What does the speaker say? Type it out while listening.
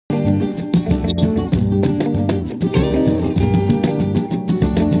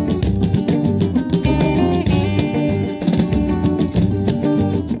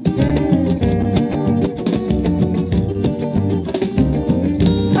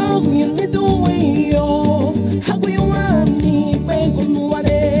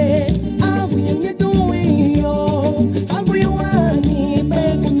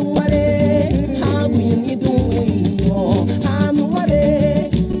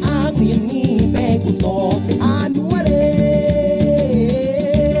bekuno anuare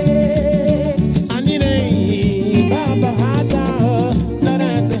anire baba hata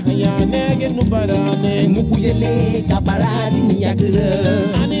narase hayane genu barane nukuyele kabaradi niyagre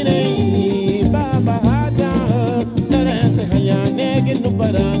anire baba hata narase hayane genu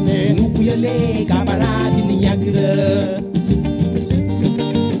barane nukuyele kabaradi niyagre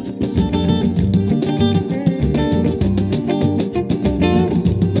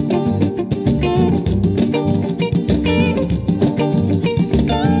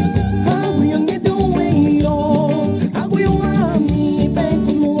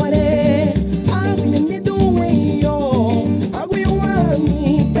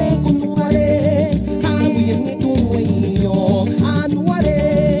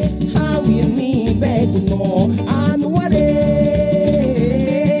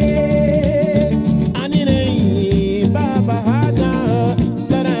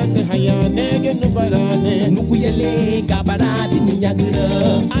nukuyele kabaradi niyagre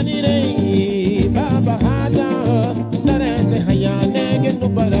anire baba hada narase hayane genu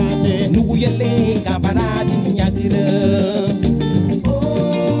barane nukuyele kabaradi niyagre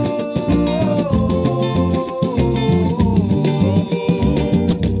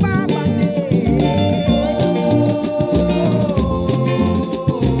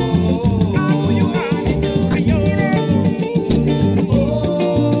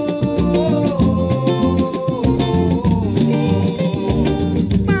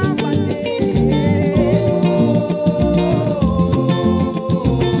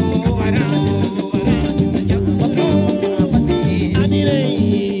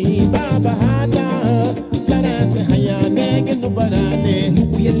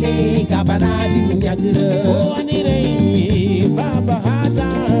kabaradi niyagre o anire baba hata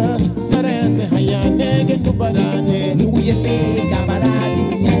narase hayane genu barane nukuyele kabaradi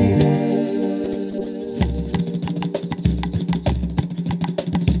niyagre.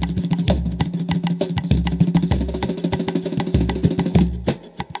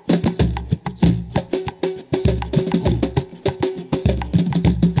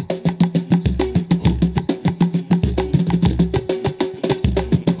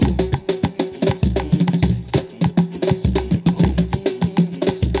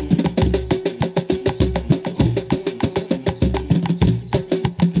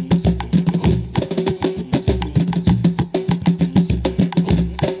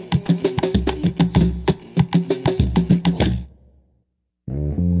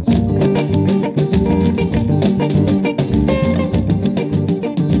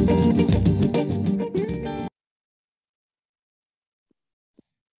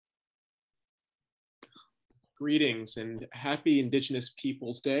 Greetings and happy Indigenous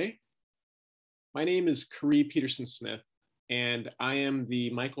Peoples Day. My name is Carrie Peterson-Smith, and I am the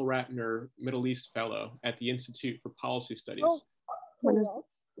Michael Ratner Middle East Fellow at the Institute for Policy Studies.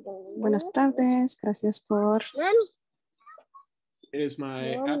 Buenas tardes, gracias por... It is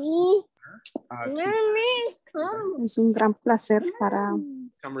my absolute honor Es un gran placer para...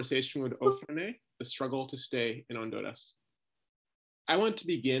 conversation with OFRANEH, the struggle to stay in Honduras. I want to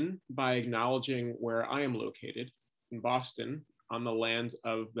begin by acknowledging where I am located, in Boston, on the lands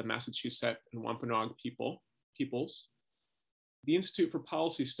of the Massachusetts and Wampanoag peoples. The Institute for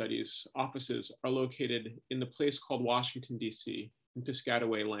Policy Studies offices are located in the place called Washington, D.C., in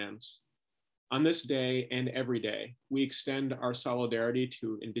Piscataway lands. On this day and every day, we extend our solidarity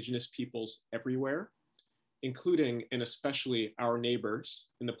to Indigenous peoples everywhere, including and especially our neighbors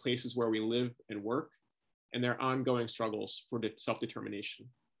in the places where we live and work, and their ongoing struggles for self-determination.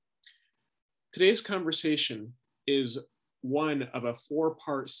 Today's conversation is one of a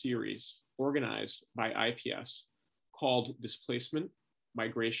 4-part series organized by IPS called Displacement,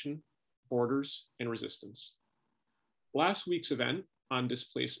 Migration, Borders, and Resistance. Last week's event on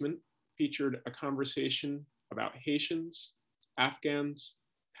displacement featured a conversation about Haitians, Afghans,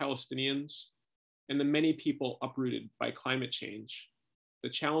 Palestinians, and the many people uprooted by climate change, the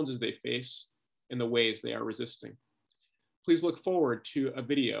challenges they face, and the ways they are resisting. Please look forward to a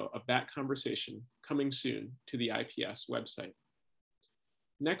video of that conversation coming soon to the IPS website.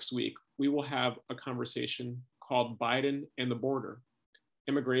 Next week, we will have a conversation called Biden and the Border,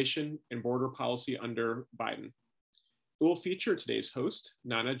 Immigration and Border Policy under Biden. It will feature today's host,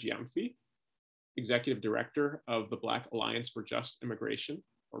 Nana Gyamfi, Executive Director of the Black Alliance for Just Immigration,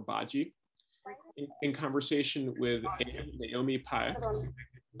 or BAJI, in conversation with Naomi Paek,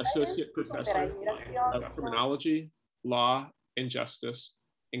 Associate Professor of Criminology, Law, and Justice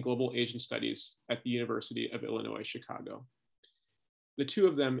and Global Asian Studies at the University of Illinois, Chicago. The two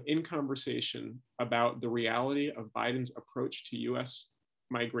of them in conversation about the reality of Biden's approach to US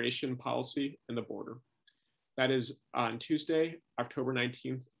Migration Policy and the Border. That is on Tuesday, October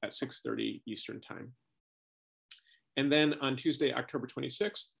 19th at 6:30 Eastern Time. And then on Tuesday, October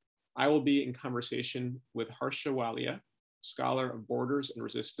 26th, I will be in conversation with Harsha Walia, scholar of borders and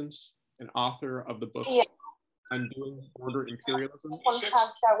resistance, and author of the books Undoing Border Imperialism. I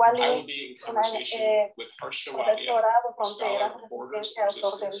will be in conversation with Harsha Walia, scholar of borders and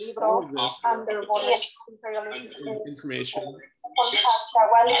resistance. All of this information. This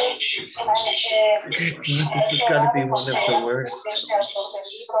is going to be one of the worst.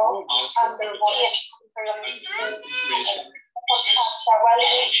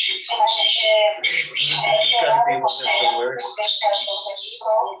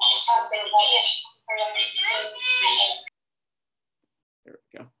 There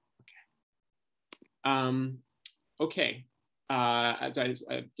we go. Okay. As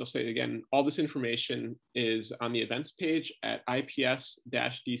I'll say it again, all this information is on the events page at ips-dc.org.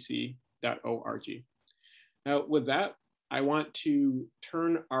 Now, with that, I want to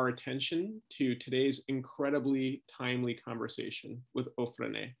turn our attention to today's incredibly timely conversation with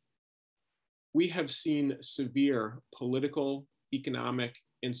OFRANEH. We have seen severe political, economic,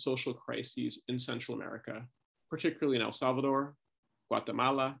 and social crises in Central America, particularly in El Salvador,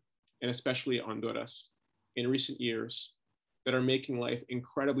 Guatemala, and especially Honduras in recent years, that are making life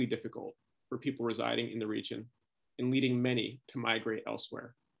incredibly difficult for people residing in the region and leading many to migrate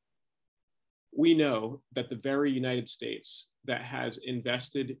elsewhere. We know that the very United States that has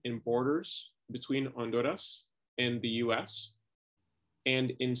invested in borders between Honduras and the US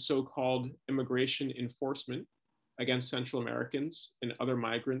and in so-called immigration enforcement against Central Americans and other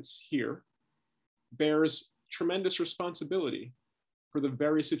migrants here bears tremendous responsibility for the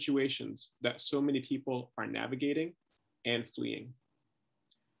very situations that so many people are navigating and fleeing.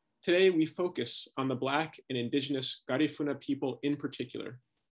 Today, we focus on the Black and Indigenous Garifuna people in particular,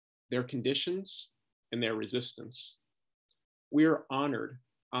 their conditions and their resistance. We are honored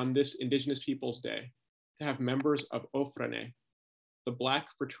on this Indigenous Peoples Day to have members of OFRANEH, the Black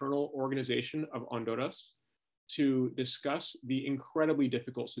fraternal organization of Honduras, to discuss the incredibly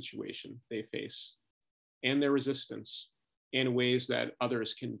difficult situation they face and their resistance in ways that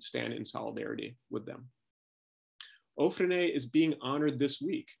others can stand in solidarity with them. OFRANEH is being honored this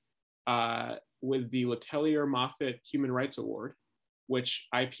week with the Letelier Moffitt Human Rights Award, which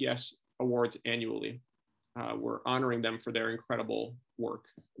IPS awards annually. We're honoring them for their incredible work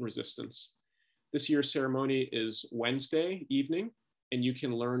and resistance. This year's ceremony is Wednesday evening, and you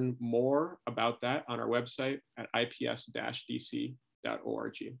can learn more about that on our website at ips-dc.org.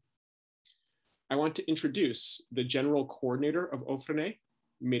 I want to introduce the General Coordinator of OFRANEH,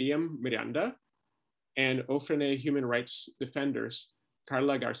 Miriam Miranda, and OFRANEH Human Rights Defenders,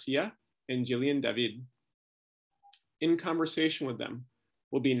 Carla García and Yillian David. In conversation with them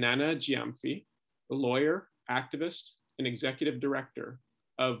will be Nana Gyamfi, the lawyer, activist, and executive director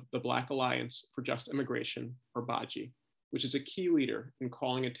of the Black Alliance for Just Immigration, or BAJI, which is a key leader in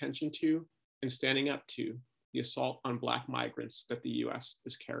calling attention to and standing up to the assault on Black migrants that the US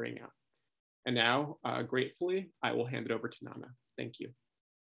is carrying out. And now, gratefully, I will hand it over to Nana. Thank you.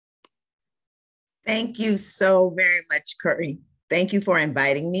 Thank you so very much, Curry. Thank you for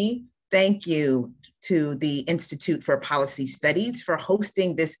inviting me. Thank you to the Institute for Policy Studies for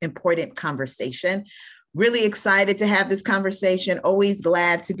hosting this important conversation. Really excited to have this conversation. Always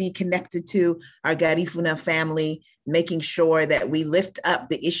glad to be connected to our Garifuna family, making sure that we lift up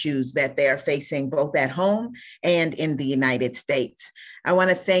the issues that they are facing both at home and in the United States. I want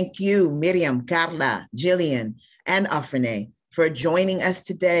to thank you, Miriam, Carla, Yillian, and OFRANEH for joining us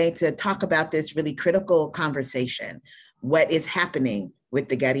today to talk about this really critical conversation. What is happening with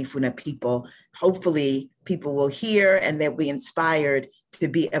the Garifuna people? Hopefully people will hear and they'll be inspired to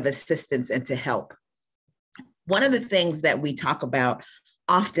be of assistance and to help. One of the things that we talk about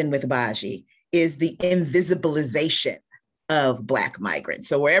often with BAJI is the invisibilization of Black migrants.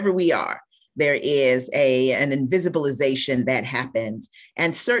 So wherever we are, there is an invisibilization that happens.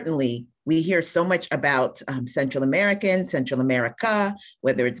 And certainly we hear so much about Central America,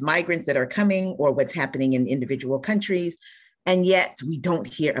 whether it's migrants that are coming or what's happening in individual countries. And yet we don't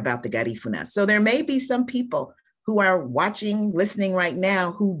hear about the Garifuna. So there may be some people who are watching, listening right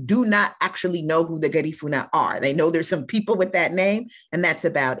now, who do not actually know who the Garifuna are. They know there's some people with that name, and that's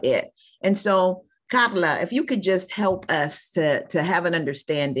about it. And so, Carla, if you could just help us to have an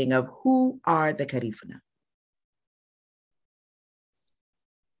understanding of who are the Garifuna.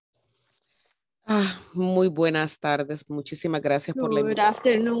 Muy buenas tardes. Muchísimas gracias por la Good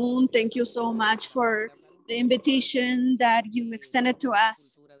afternoon. Thank you so much for the invitation that you extended to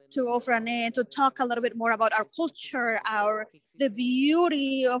us, to OFRANEH, to talk a little bit more about our culture, the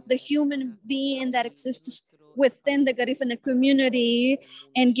beauty of the human being that exists within the Garifuna community,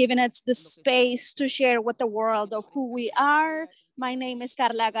 and giving us the space to share with the world of who we are. My name is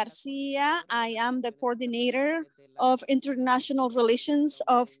Carla García. I am the coordinator of international relations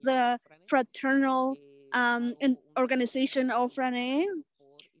of the Fraternal organization OFRANEH.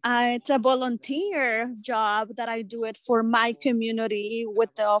 It's a volunteer job that I do it for my community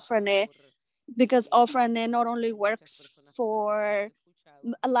with the OFRANEH, because OFRANEH not only works for,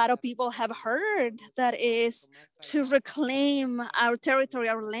 a lot of people have heard, that is to reclaim our territory,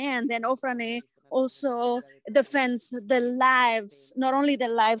 our land, and OFRANEH also defends the lives, not only the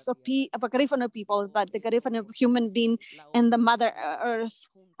lives of Garifuna people, but the Garifuna human being and the Mother Earth.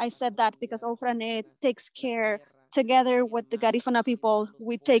 I said that because OFRANEH takes care, together with the Garifuna people,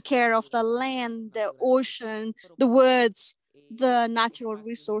 we take care of the land, the ocean, the woods, the natural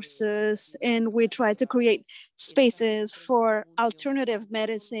resources, and we try to create spaces for alternative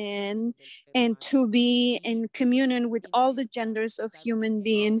medicine and to be in communion with all the genders of human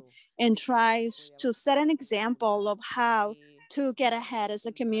being, and tries to set an example of how to get ahead as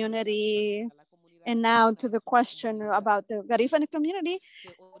a community. And now to the question about the Garifuna community.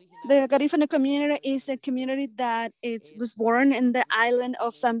 The Garifuna community is a community that was born in the island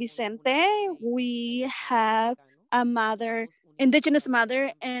of San Vicente. We have a mother, Indigenous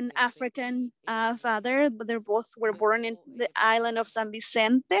mother, and African father, but they both were born in the island of San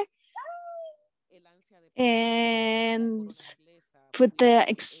Vicente. And with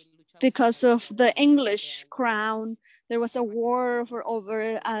because of the English crown, there was a war for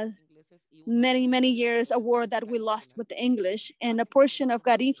over many years, a war that we lost with the English, and a portion of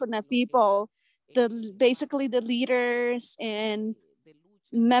Garifuna people, basically the leaders and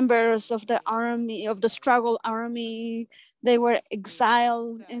members of the army, of the struggle army, they were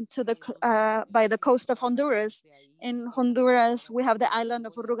exiled into by the coast of Honduras. In Honduras, we have the island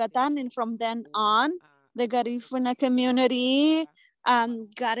of Rugatan, and from then on, the Garifuna community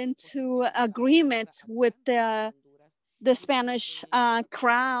got into agreement with the Spanish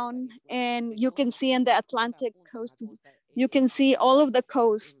crown, and you can see in the Atlantic coast, you can see all of the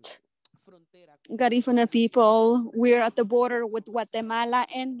coast Garifuna people. We're at the border with Guatemala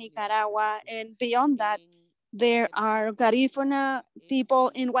and Nicaragua, and beyond that, there are Garifuna people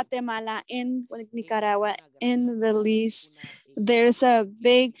in Guatemala, in Nicaragua, in Belize. There's a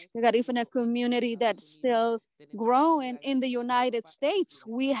big Garifuna community that's still growing in the United States.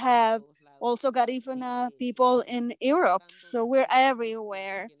 We have also Garifuna people in Europe. So we're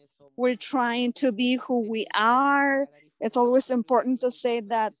everywhere. We're trying to be who we are. It's always important to say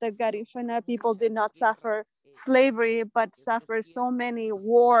that the Garifuna people did not suffer slavery, but suffered so many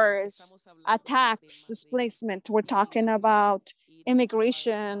wars, attacks, displacement. We're talking about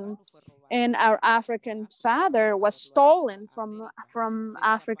immigration, and our African father was stolen from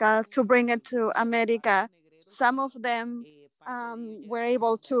Africa to bring it to America. Some of them were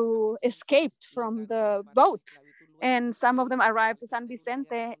able to escape from the boat, and some of them arrived to San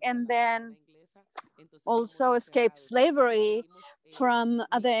Vicente and then also escaped slavery from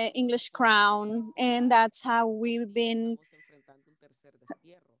the English crown. And that's how we've been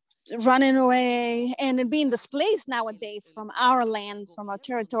running away and being displaced nowadays from our land, from our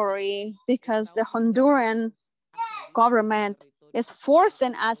territory, because the Honduran government is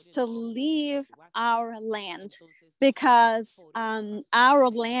forcing us to leave our land, because our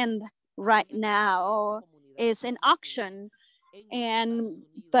land right now is in auction.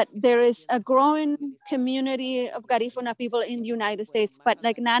 But there is a growing community of Garifuna people in the United States. But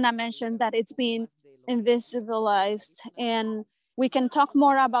like Nana mentioned, that it's been invisibilized, and we can talk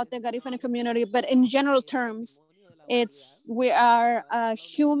more about the Garifuna community, but in general terms, we are a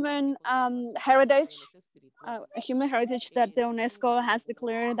human heritage, that the UNESCO has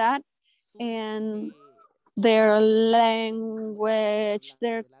declared that, and their language,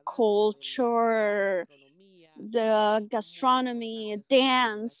 their culture, the gastronomy,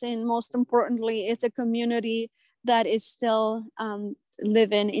 dance, and most importantly, it's a community that is still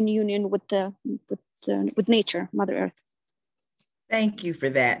living in union with nature, Mother Earth. Thank you for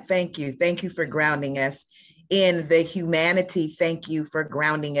that. Thank you. Thank you for grounding us in the humanity. Thank you for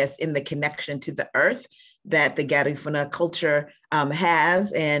grounding us in the connection to the earth that the Garifuna culture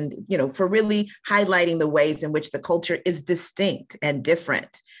has, and for really highlighting the ways in which the culture is distinct and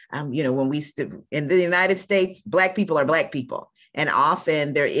different. When we in the United States, Black people are Black people, and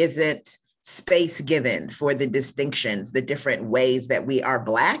often there isn't space given for the distinctions, the different ways that we are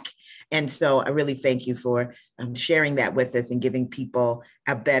Black. And so I really thank you for sharing that with us and giving people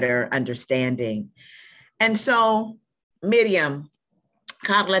a better understanding. And so Miriam,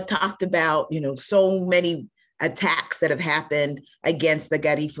 Carla talked about, so many attacks that have happened against the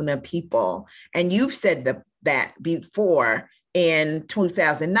Garifuna people. And you've said that before. In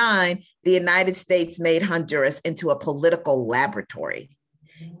 2009, the United States made Honduras into a political laboratory.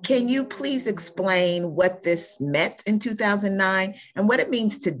 Can you please explain what this meant in 2009 and what it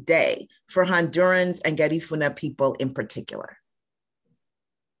means today for Hondurans and Garifuna people in particular?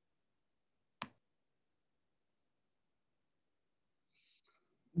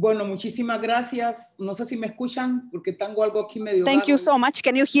 Bueno, muchísimas gracias. No sé si me escuchan porque tengo algo aquí medio Thank you raro. so much.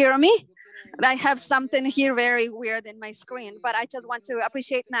 Can you hear me? I have something here very weird in my screen, but I just want to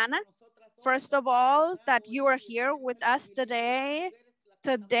appreciate Nana. First of all, that you are here with us today.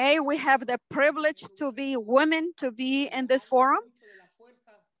 Today, we have the privilege to be women, to be in this forum.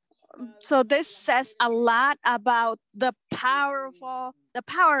 So this says a lot about the power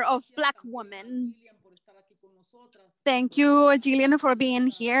of Black women. Thank you, Yillian, for being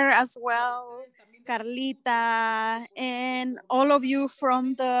here as well, Carlita, and all of you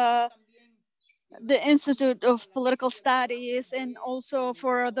from the Institute of Political Studies, and also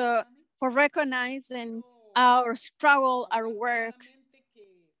for recognizing our struggle, our work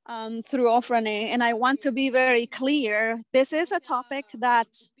through OFRANEH. And I want to be very clear, this is a topic that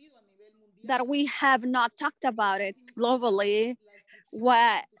we have not talked about it globally,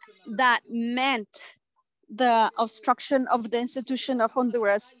 what that meant, the obstruction of the institution of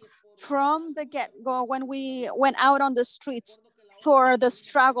Honduras from the get-go, when we went out on the streets for the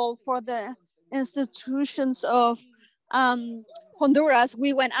struggle for the institutions of Honduras.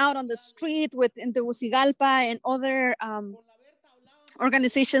 We went out on the street with Tegucigalpa and other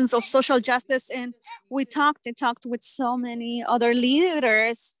organizations of social justice, and we talked with so many other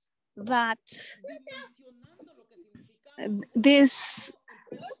leaders that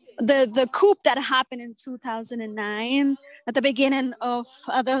the coup that happened in 2009 at the beginning of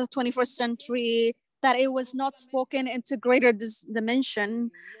the 21st century, that it was not spoken into greater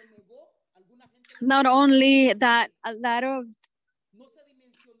dimension. Not only that, a lot of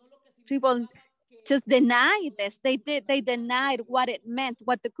people just denied this. They denied what it meant,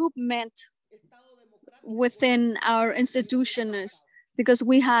 what the coup meant within our institutions, because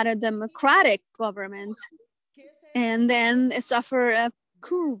we had a democratic government, and then it suffered a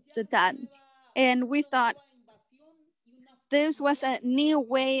coup d'etat. And we thought this was a new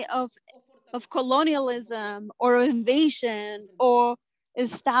way of colonialism or invasion, or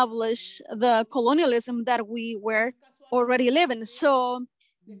establish the colonialism that we were already living. So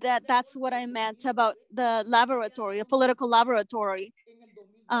that's what I meant about the laboratory, a political laboratory.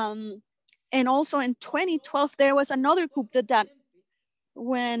 And also in 2012, there was another coup d'etat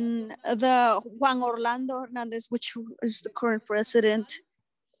when the Juan Orlando Hernandez, which is the current president,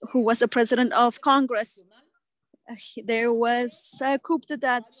 who was the president of Congress, there was a coup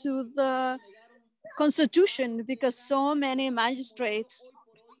d'etat to the Constitution, because so many magistrates,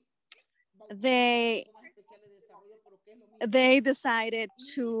 they decided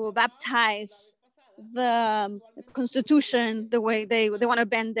to baptize the Constitution the way they want to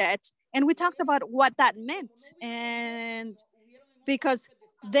bend it. And we talked about what that meant, and because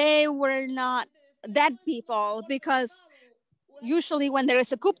they were not dead people, because usually when there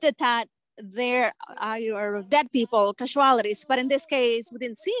is a coup d'etat, there are dead people, casualties, but in this case, we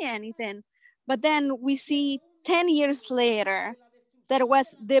didn't see anything. But then we see 10 years later, that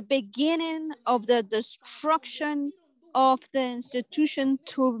was the beginning of the destruction of the institution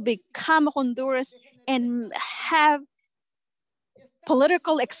to become Honduras and have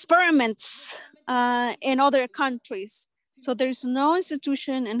political experiments in other countries. So there's no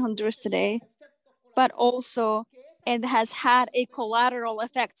institution in Honduras today, but also it has had a collateral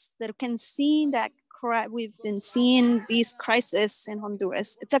effects that can see that we've been seeing these crises in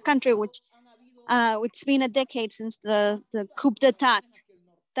Honduras. It's a country which it's been a decade since the coup d'etat,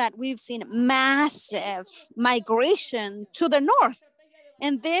 that we've seen massive migration to the north.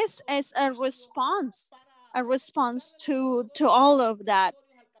 And this is a response to all of that.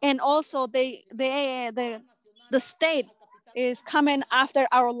 And also the state is coming after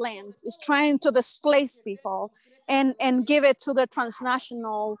our land, is trying to displace people and give it to the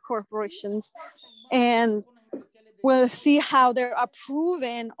transnational corporations. And we'll see how they're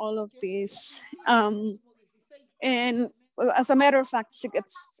approving all of these. And as a matter of fact,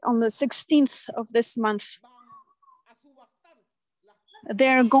 it's on the 16th of this month,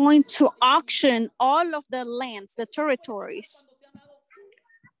 they're going to auction all of the lands, the territories.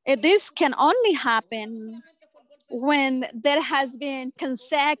 This can only happen when there has been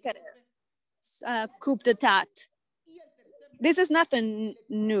consecutive coup d'etat. This is nothing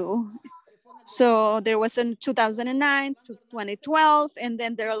new. So there was in 2009 to 2012, and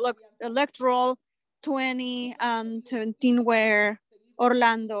then the electoral 2017 where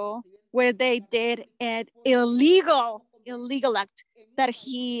Orlando, where they did an illegal act that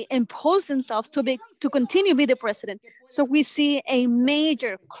he imposed himself to continue to be the president. So we see a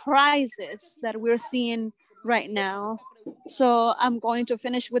major crisis that we're seeing right now. So I'm going to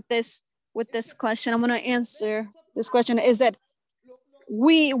finish with this question. I'm going to answer this question is that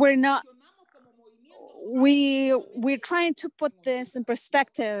we're trying to put this in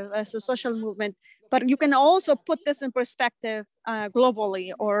perspective as a social movement, but you can also put this in perspective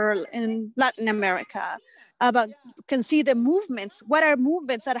globally or in Latin America. You can see the movements. What are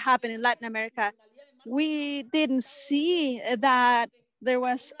movements that happen in Latin America? We didn't see that there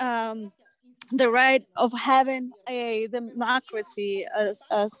was the right of having a democracy as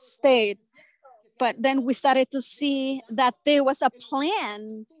a state. But then we started to see that there was a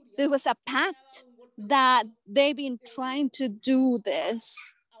plan, there was a pact that they've been trying to do this.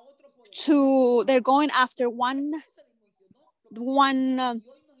 They're going after one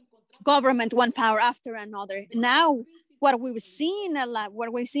government, one power after another. Now, what we're seeing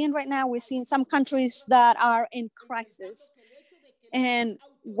right now, we're seeing some countries that are in crisis. And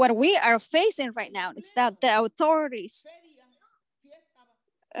what we are facing right now is that the authorities,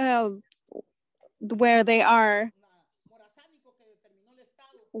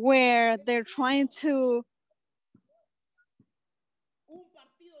 where they're trying to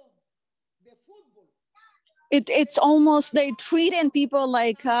it's almost they treating people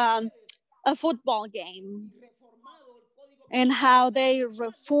like a football game, and how they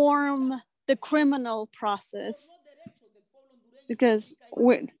reform the criminal process. Because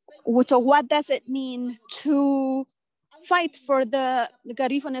so what does it mean to fight for the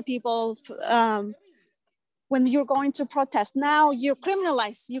Garifuna people when you're going to protest? Now you're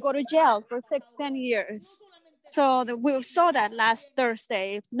criminalized, you go to jail for 6-10 years. So we saw that last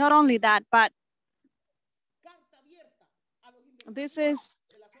Thursday. Not only that, but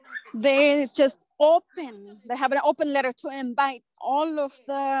they have an open letter to invite all of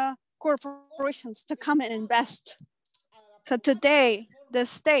the corporations to come and invest. So today, the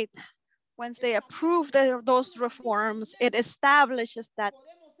state, once they approve those reforms, it establishes that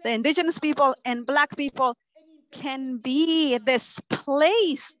the indigenous people and Black people can be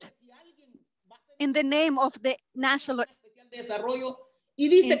displaced in the name of the national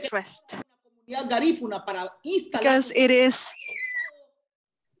interest. Because it is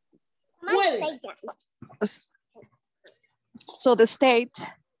so the state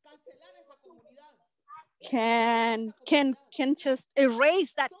can just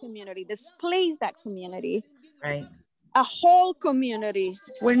erase that community, displace that community, right? A whole community.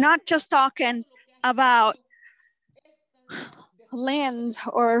 We're not just talking about land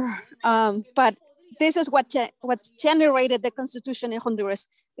but this is what's generated the constitution in Honduras.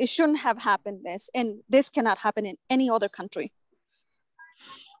 It shouldn't have happened and this cannot happen in any other country.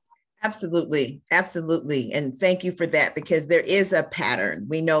 Absolutely, absolutely. And thank you for that, because there is a pattern.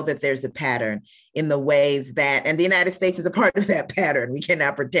 We know that there's a pattern in the ways that, and the United States is a part of that pattern. We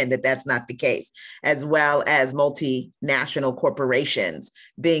cannot pretend that that's not the case, as well as multinational corporations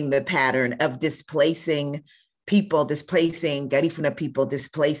being the pattern of displacing people, displacing Garifuna people,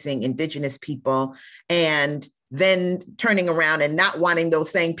 displacing indigenous people, and then turning around and not wanting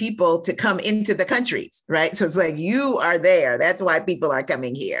those same people to come into the countries, right? So it's like, you are there. That's why people are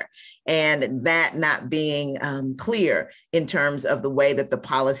coming here. And that not being clear in terms of the way that the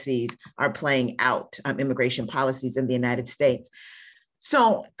policies are playing out, immigration policies in the United States.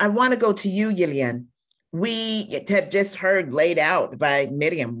 So I want to go to you, Yillian. We have just heard laid out by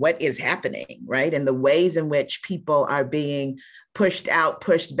Miriam what is happening, right? And the ways in which people are being pushed out,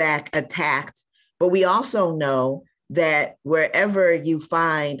 pushed back, attacked. But we also know that wherever you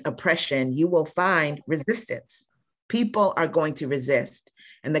find oppression, you will find resistance. People are going to resist.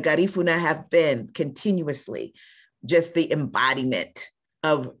 And the Garifuna have been continuously just the embodiment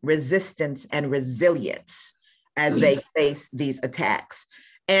of resistance and resilience as they face these attacks.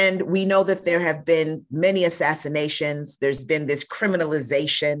 And we know that there have been many assassinations. There's been this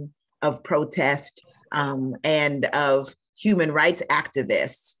criminalization of protest and of human rights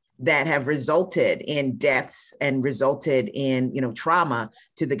activists that have resulted in deaths and resulted in, trauma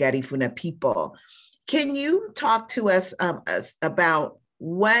to the Garifuna people. Can you talk to us about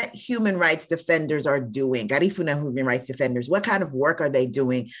what human rights defenders are doing, Garifuna human rights defenders? What kind of work are they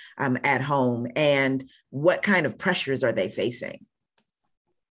doing at home, and what kind of pressures are they facing?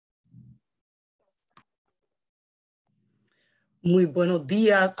 Muy buenos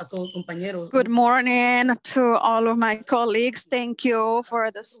días a todos compañeros. Good morning to all of my colleagues. Thank you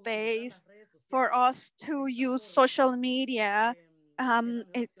for the space. for us to use social media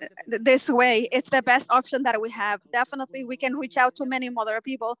this way. It's the best option that we have. Definitely, we can reach out to many other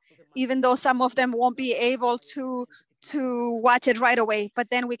people, even though some of them won't be able to watch it right away, but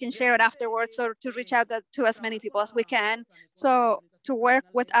then we can share it afterwards, or to reach out to as many people as we can. So to work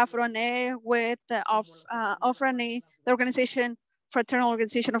with OFRANEH, with the OFRANEH, the organization, Fraternal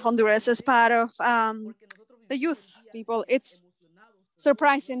Organization of Honduras, as part of the youth people, it's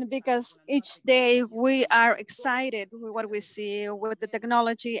surprising because each day we are excited with what we see, with the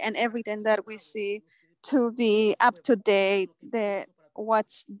technology and everything that we see, to be up to date,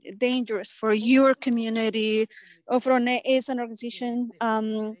 what's dangerous for your community. OFRANEH is an organization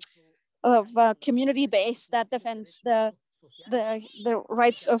of community base that defends the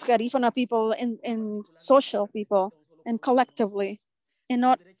rights of Garifuna people and social people, and collectively, and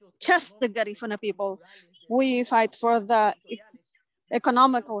not just the Garifuna people. We fight for the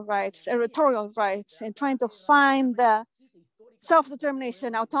economical rights, territorial rights, and trying to find the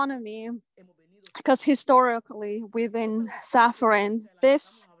self-determination, autonomy, because historically we've been suffering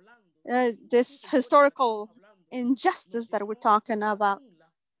this historical injustice that we're talking about.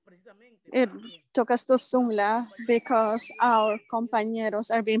 It took us to Sumla because our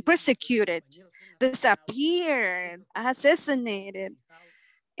compañeros are being persecuted, disappeared, assassinated,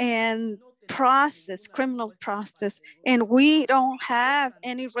 and criminal process, and we don't have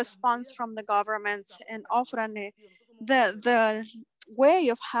any response from the government. And OFRANEH, the way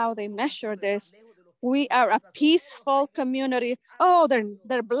of how they measure this, we are a peaceful community. Oh,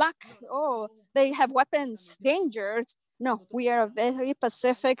 they're black. Oh, they have weapons, dangers. No, we are a very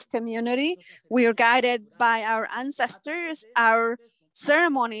pacific community. We are guided by our ancestors, our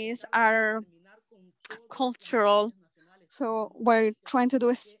ceremonies, our cultural. So what we're trying to do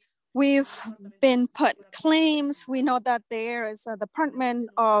is, we've been put claims. We know that there is a Department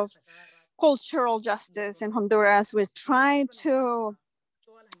of Cultural Justice in Honduras. We try to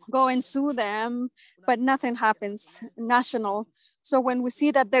go and sue them, but nothing happens national. So when we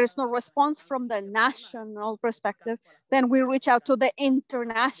see that there is no response from the national perspective, then we reach out to the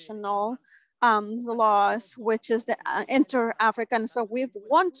international laws, which is the inter-African. So we've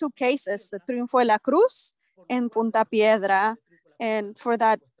won 2 cases, the Triunfo de la Cruz and Punta Piedra. And for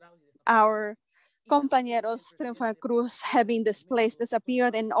that, our compañeros Triunfo de la Cruz have been displaced,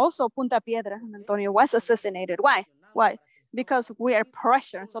 disappeared, and also Punta Piedra, Antonio, was assassinated. Why? Why? Because we are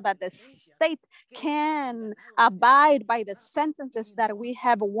pressured so that the state can abide by the sentences that we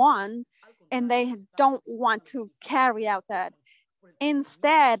have won, and they don't want to carry out that.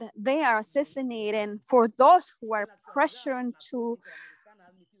 Instead, they are assassinating for those who are pressured to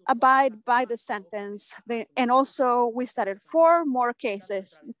abide by the sentence. And also we started 4 more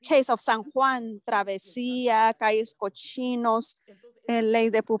cases. Case of San Juan, Travesía, Calles Cochinos, Ley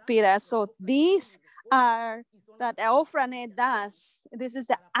de Pupida. So these are that OFRANEH does. This is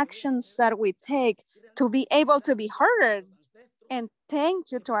the actions that we take to be able to be heard. And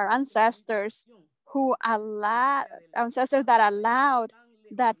thank you to our ancestors that allowed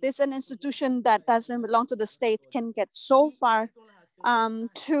that this an institution that doesn't belong to the state can get so far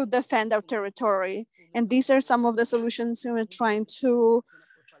to defend our territory. And these are some of the solutions we're trying to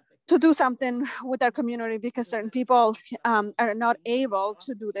do something with our community, because certain people are not able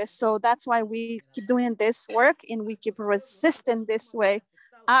to do this. So that's why we keep doing this work and we keep resisting this way.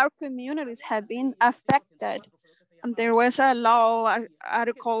 Our communities have been affected. There was a law,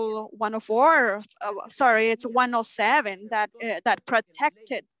 Article 104, sorry, it's 107, that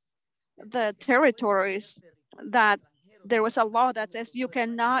protected the territories. That there was a law that says you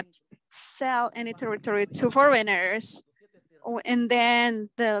cannot sell any territory to foreigners. And then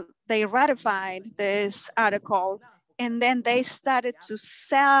they ratified this article, and then they started to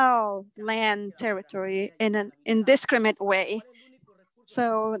sell land territory in an indiscriminate way.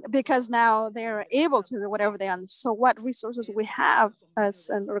 So because now they're able to do whatever they want. So what resources we have as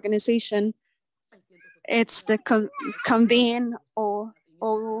an organization, it's the convene or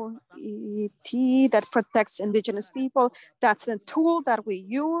OET that protects indigenous people. That's the tool that we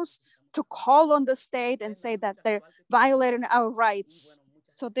use to call on the state and say that they're violating our rights.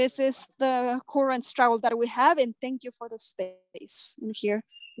 So this is the current struggle that we have, and thank you for the space. And here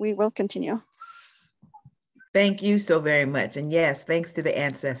we will continue. Thank you so very much. And yes, thanks to the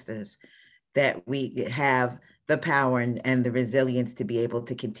ancestors that we have the power and the resilience to be able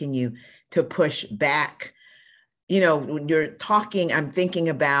to continue to push back, when you're talking, I'm thinking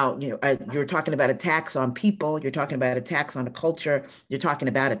about, you're talking about attacks on people, you're talking about attacks on the culture, you're talking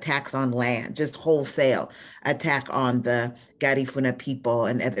about attacks on land, just wholesale attack on the Garifuna people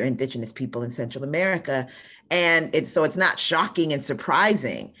and other indigenous people in Central America. And so it's not shocking and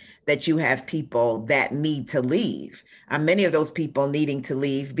surprising that you have people that need to leave. Many of those people needing to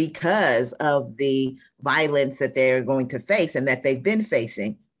leave because of the violence that they're going to face and that they've been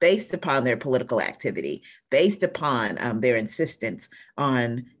facing based upon their political activity, based upon their insistence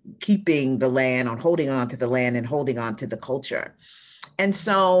on keeping the land, on holding on to the land and holding on to the culture. And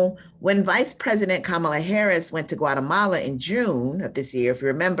so when Vice President Kamala Harris went to Guatemala in June of this year, if you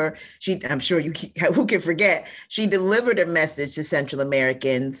remember, I'm sure who can forget, she delivered a message to Central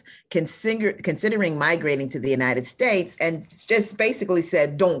Americans considering migrating to the United States and just basically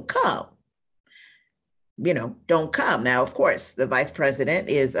said, don't come. Don't come. Now, of course, the vice president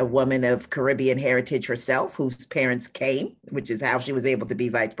is a woman of Caribbean heritage herself, whose parents came, which is how she was able to be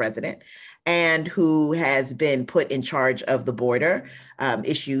vice president, and who has been put in charge of the border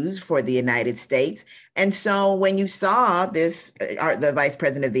issues for the United States. And so when you saw this, the vice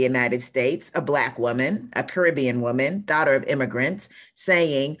president of the United States, a Black woman, a Caribbean woman, daughter of immigrants,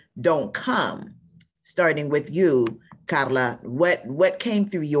 saying, don't come, starting with you, Carla, what came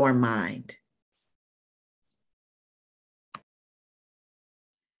through your mind?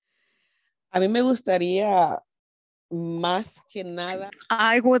 A mí me gustaría más que nada.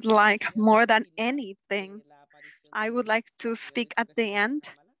 I would like more than anything, I would like to speak at the end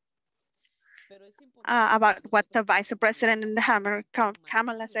about what the Vice President and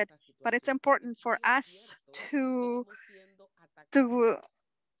Kamala said, but it's important for us to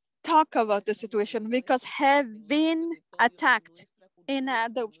talk about the situation because having attacked in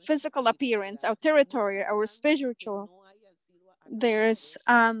the physical appearance, our territory, our spiritual, there's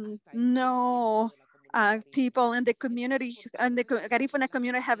no people in the community, and the Garifuna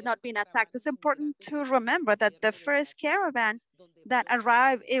community have not been attacked. It's important to remember that the first caravan that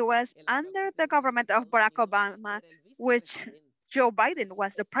arrived, it was under the government of Barack Obama, which Joe Biden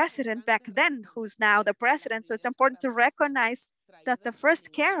was the president back then, who's now the president. So it's important to recognize that the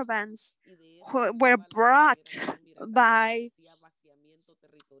first caravans were brought by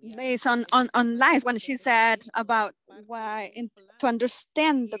based on lies when she said about why, to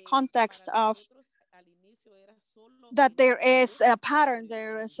understand the context of that there is a pattern,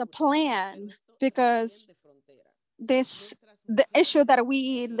 there is a plan, because the issue that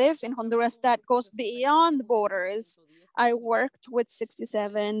we live in Honduras that goes beyond borders. I worked with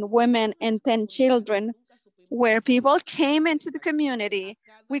 67 women and 10 children where people came into the community.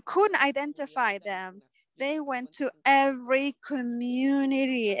 We couldn't identify them. They went to every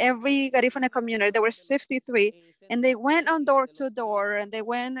community, every Garifuna community. There was 53, and they went on door to door, and they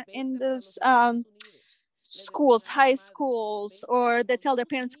went in this schools, high schools, or they tell their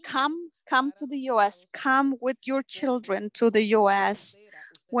parents, come to the US, come with your children to the US.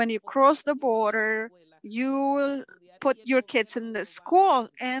 When you cross the border, you will put your kids in the school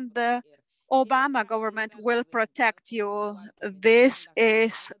and the Obama government will protect you. This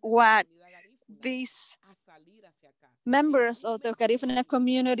is what these members of the Garifuna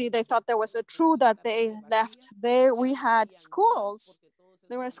community, they thought there was a truth that they left there. We had schools.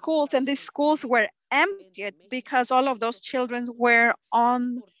 There were schools, and these schools were emptied because all of those children were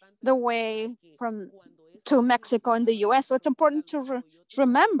on the way to Mexico and the US. So it's important to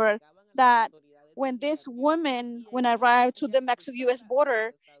remember that when these women, when arrived to the Mexico-US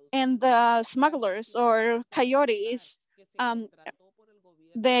border, and the smugglers or coyotes,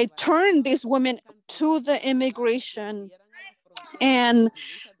 they turned these women to the immigration. And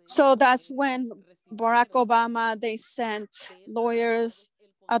so that's when Barack Obama, they sent lawyers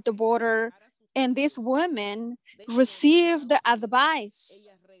at the border, and these women received the advice.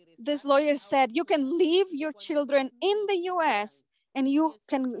 This lawyer said, you can leave your children in the US and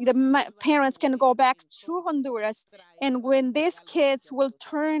the parents can go back to Honduras. And when these kids will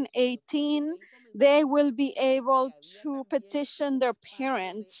turn 18, they will be able to petition their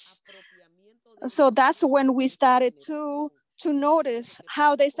parents. So that's when we started to notice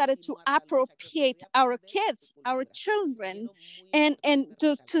how they started to appropriate our kids, our children, and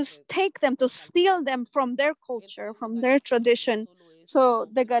to take them, to steal them from their culture, from their tradition. So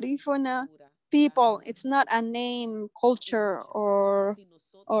the Garifuna people, it's not a name, culture, or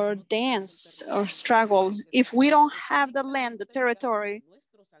dance or struggle. If we don't have the land, the territory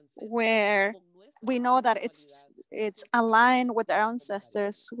where we know that it's aligned with our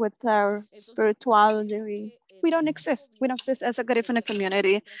ancestors, with our spirituality, we don't exist. We don't exist as a Garifuna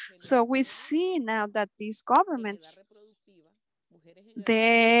community. So we see now that these governments,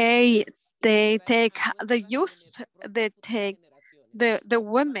 they They take the youth, they take the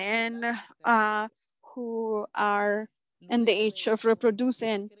women who are in the age of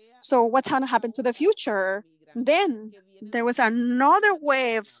reproducing. So what's going to happen to the future? Then there was another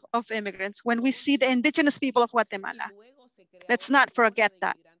wave of immigrants when we see the indigenous people of Guatemala. Let's not forget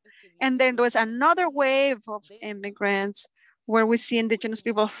that. And then there was another wave of immigrants where we see indigenous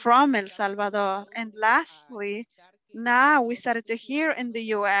people from El Salvador. And lastly, now we started to hear in the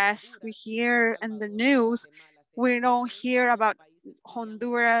US, we hear in the news, we don't hear about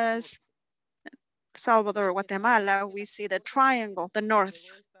Honduras, Salvador, Guatemala, we see the triangle, the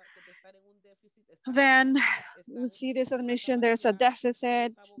north. Then we see this admission, there's a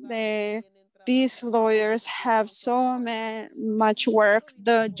deficit. These lawyers have so much work.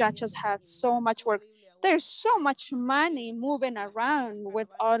 The judges have so much work. There's so much money moving around with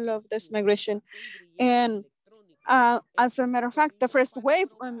all of this migration. And as a matter of fact, the first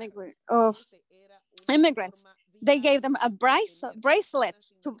wave of immigrants, they gave them a bracelet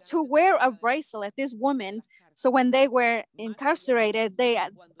to wear a bracelet, this woman. So when they were incarcerated, they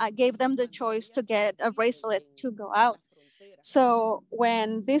gave them the choice to get a bracelet to go out. So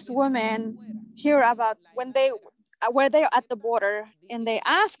when these women hear about when they were there at the border and they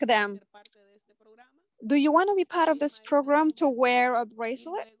ask them, do you want to be part of this program to wear a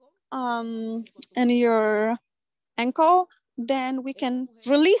bracelet in your ankle? Then we can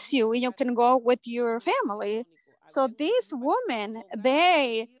release you and you can go with your family. So these women,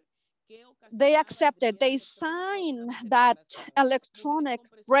 they accepted, they signed that electronic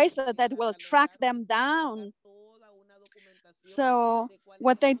bracelet that will track them down. So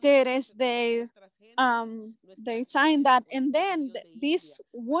what they did is they signed that, and then these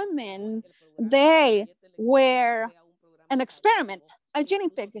women, they were an experiment, a guinea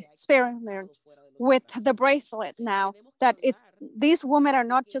pig experiment with the bracelet now, that these women are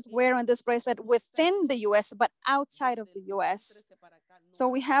not just wearing this bracelet within the US, but outside of the US. So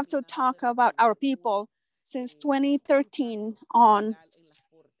we have to talk about our people. Since 2013 on,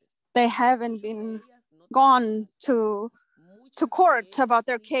 they haven't been gone to court about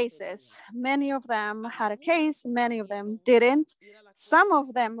their cases. Many of them had a case, many of them didn't. Some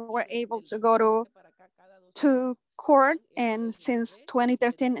of them were able to go to court, and since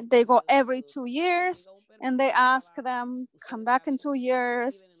 2013, they go every 2 years, and they ask them, come back in 2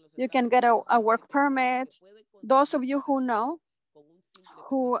 years, you can get a work permit. Those of you who know,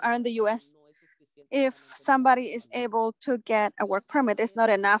 who are in the US, if somebody is able to get a work permit, it's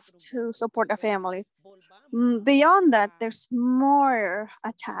not enough to support a family. Beyond that, there's more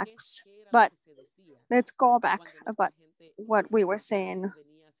attacks. But let's go back about what we were saying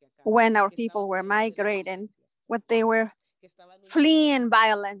when our people were migrating, what they were fleeing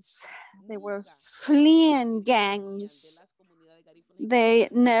violence, they were fleeing gangs. They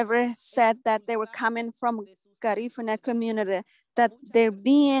never said that they were coming from Garifuna community, that they're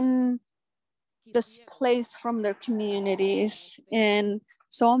being displaced from their communities. And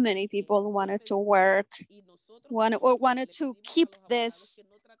so many people wanted to work, wanted to keep this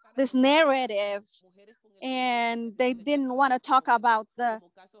narrative, and they didn't want to talk about the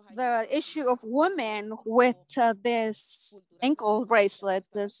issue of women with this ankle bracelet.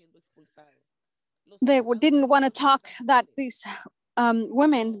 They didn't want to talk that these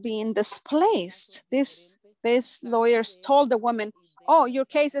women being displaced. These lawyers told the woman, oh, your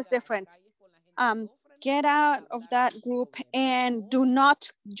case is different. Get out of that group and do not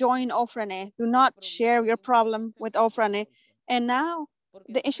join OFRANEH. Do not share your problem with OFRANEH. And now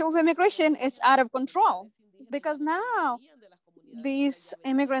the issue of immigration is out of control, because now these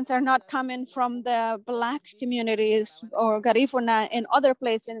immigrants are not coming from the Black communities or Garifuna and other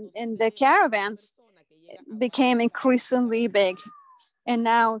places in the caravans. It became increasingly big. And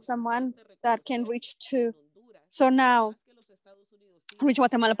now someone that can reach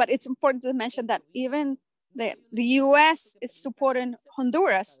Guatemala. But it's important to mention that even the US is supporting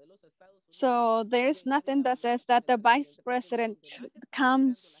Honduras. So there is nothing that says that the vice president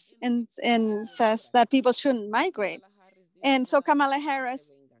comes and says that people shouldn't migrate. And so Kamala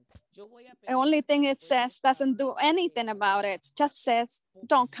Harris, the only thing it says doesn't do anything about it, just says,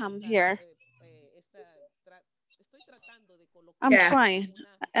 don't come here.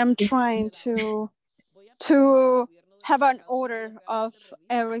 I'm trying to have an order of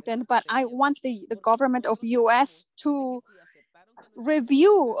everything, but I want the government of US to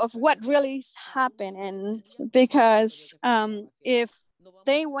review of what really is happening, because if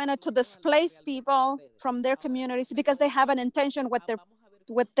they wanted to displace people from their communities because they have an intention with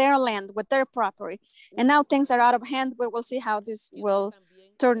their land, with their property, and now things are out of hand, but we'll see how this will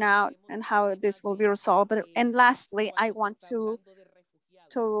turn out and how this will be resolved. And lastly, I want to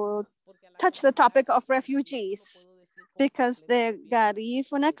touch the topic of refugees, because the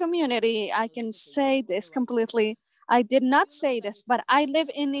Garifuna community, I can say this completely, I did not say this, but I live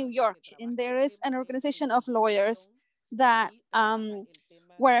in New York, and there is an organization of lawyers that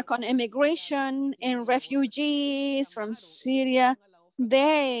work on immigration and refugees from Syria.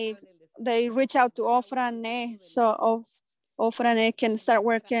 They reach out to OFRANEH, so OFRANEH can start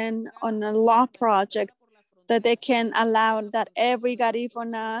working on a law project that they can allow that every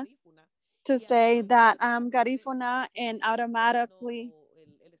Garifuna to say that I'm Garifuna, and automatically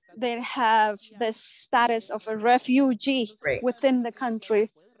they have the status of a refugee within the country.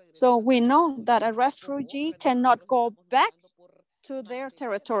 So we know that a refugee cannot go back to their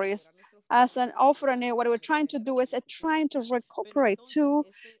territories. As an OFRANEH, what we're trying to do is trying to recuperate, to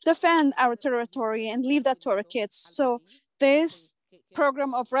defend our territory and leave that to our kids. So this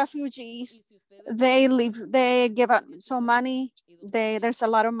program of refugees, they give out some money. There's a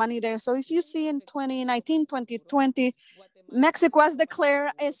lot of money there. So if you see in 2019, 2020, Mexico was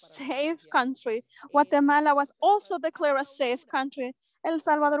declared a safe country. Guatemala was also declared a safe country. El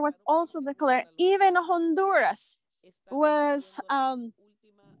Salvador was also declared. Even Honduras was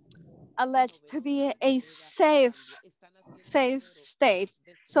alleged to be a safe state.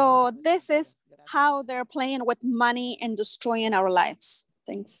 So this is how they're playing with money and destroying our lives.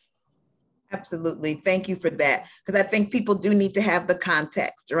 Thanks. Absolutely. Thank you for that. Because I think people do need to have the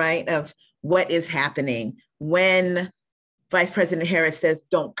context, right, of what is happening when Vice President Harris says,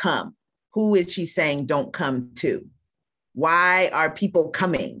 don't come. Who is she saying don't come to? Why are people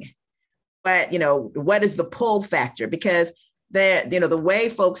coming? But, what is the pull factor? Because the way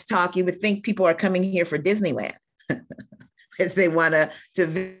folks talk, you would think people are coming here for Disneyland because they want to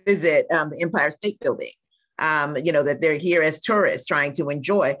visit the Empire State Building. That they're here as tourists trying to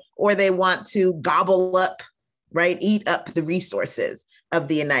enjoy, or they want to gobble up, right, eat up the resources of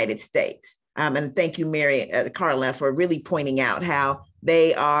the United States. And thank you, Carla, for really pointing out how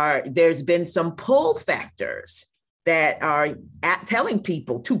there's been some pull factors that are telling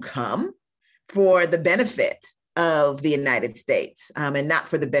people to come for the benefit of the United States and not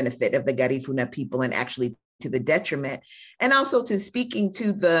for the benefit of the Garifuna people, and actually to the detriment. And also to speaking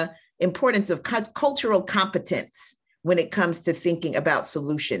to the importance of cultural competence when it comes to thinking about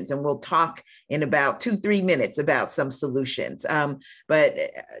solutions. And we'll talk in about 2-3 minutes about some solutions.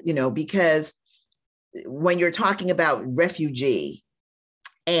 Because when you're talking about refugee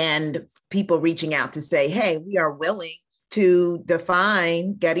and people reaching out to say, hey, we are willing to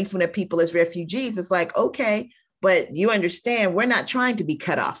define Garifuna people as refugees, it's like, okay, but you understand we're not trying to be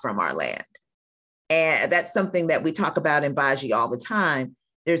cut off from our land. And that's something that we talk about in Baji all the time.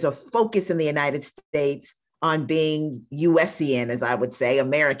 There's a focus in the United States on being USian, as I would say,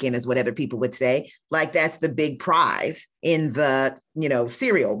 American is what other people would say, like that's the big prize in the,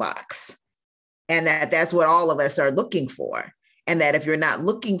 cereal box. And that's what all of us are looking for. And that if you're not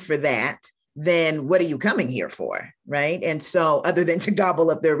looking for that, then what are you coming here for, right? And so other than to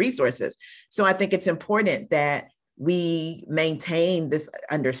gobble up their resources. So I think it's important that we maintain this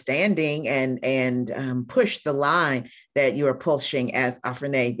understanding and push the line that you are pushing as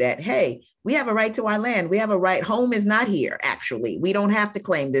OFRANEH, that, hey, we have a right to our land. We have a right. Home is not here, actually. We don't have to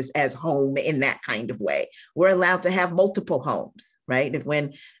claim this as home in that kind of way. We're allowed to have multiple homes, right? If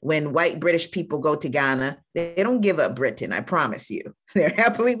when white British people go to Ghana, they don't give up Britain, I promise you. They're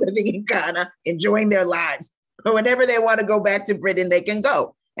happily living in Ghana, enjoying their lives. But whenever they want to go back to Britain, they can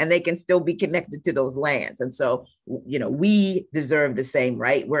go. And they can still be connected to those lands. And so, we deserve the same,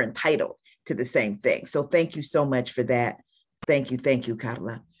 right? We're entitled to the same thing. So thank you so much for that. Thank you,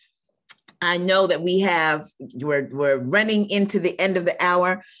 Carla. I know that we're running into the end of the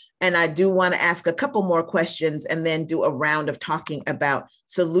hour, and I do want to ask a couple more questions and then do a round of talking about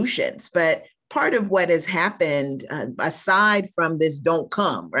solutions. But part of what has happened, aside from this don't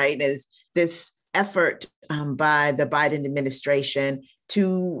come, right, is this effort by the Biden administration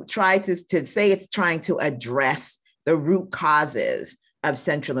to try to say it's trying to address the root causes of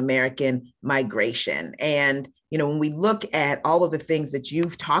Central American migration. And, when we look at all of the things that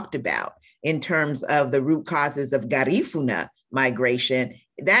you've talked about in terms of the root causes of Garifuna migration,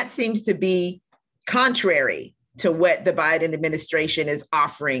 that seems to be contrary to what the Biden administration is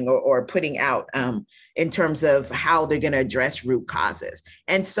offering or putting out in terms of how they're going to address root causes.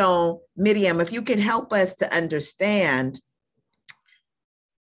 And so, Miriam, if you could help us to understand,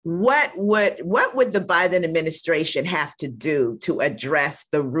 what would the Biden administration have to do to address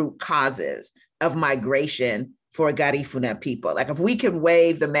the root causes of migration for Garifuna people? Like if we could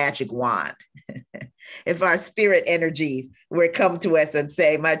wave the magic wand, if our spirit energies were come to us and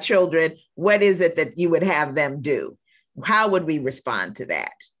say, my children, what is it that you would have them do? How would we respond to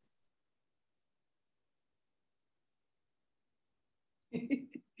that?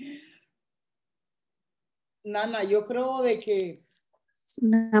 Nana, yo creo de que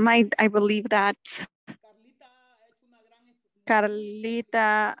I believe that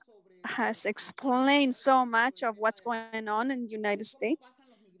Carlita has explained so much of what's going on in the United States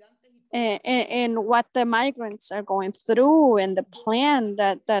and what the migrants are going through and the plan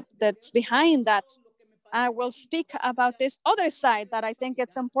that's behind that. I will speak about this other side that I think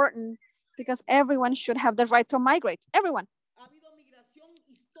it's important because everyone should have the right to migrate, everyone.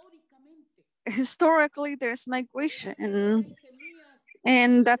 Historically, there's migration.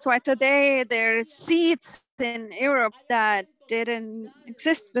 And that's why today there's seeds in Europe that didn't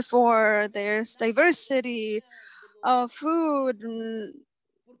exist before. There's diversity of food,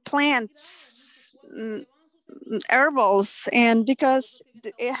 plants, herbals, and because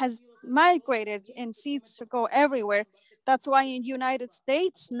it has migrated and seeds go everywhere. That's why in United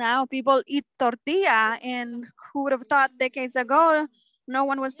States now people eat tortilla, and who would have thought decades ago no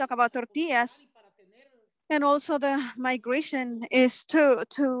one was talking about tortillas. And also the migration is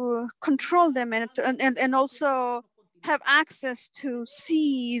to control them and also have access to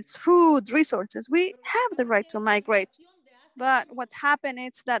seeds, food, resources. We have the right to migrate. But what's happened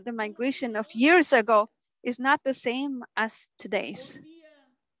is that the migration of years ago is not the same as today's.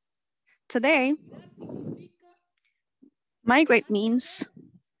 Today, migrate means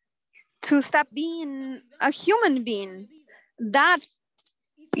to stop being a human being, that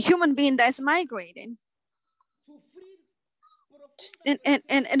human being that is migrating.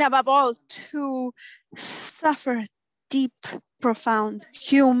 And above all, to suffer deep, profound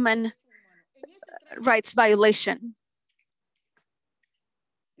human rights violation.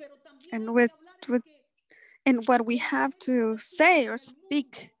 And what we have to say or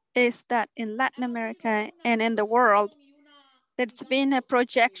speak is that in Latin America and in the world, there's been a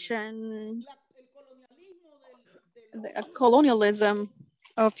projection, a colonialism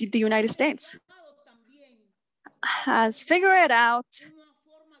of the United States has figured it out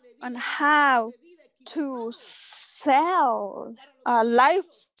on how to sell a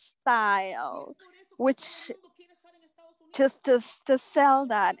lifestyle, which just to sell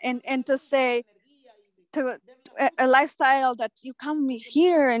that and to say to a lifestyle that you come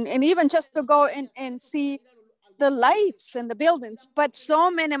here and even just to go and see the lights and the buildings. But so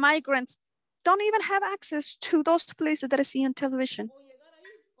many migrants don't even have access to those places that I see on television,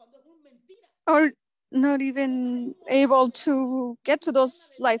 or not even able to get to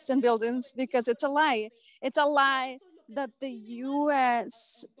those lights and buildings because it's a lie. It's a lie that the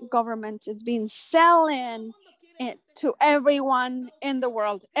US government is being selling it to everyone in the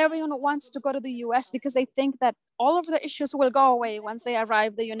world. Everyone wants to go to the US because they think that all of the issues will go away once they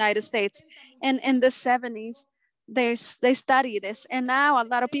arrive the United States. And in the 70s, they study this. And now a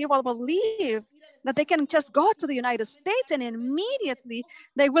lot of people believe that they can just go to the United States and immediately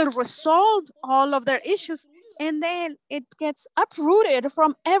they will resolve all of their issues. And then it gets uprooted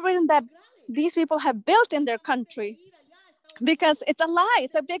from everything that these people have built in their country. Because it's a lie,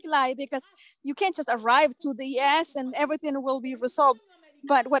 it's a big lie, because you can't just arrive to the US and everything will be resolved.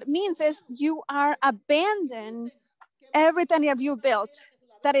 But what it means is you are abandoning everything that you built,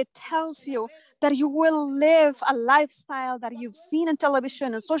 that it tells you that you will live a lifestyle that you've seen on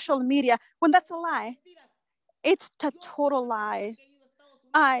television and social media, when that's a lie. It's a total lie.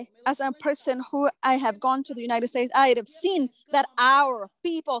 I, as a person who I have gone to the United States, I have seen that our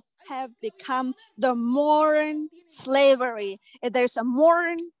people have become the modern slavery. There's a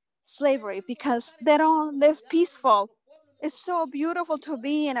modern slavery because they don't live peaceful. It's so beautiful to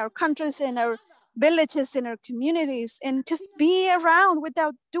be in our countries, in our villages, in our communities, and just be around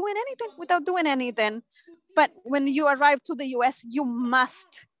without doing anything, But when you arrive to the US, you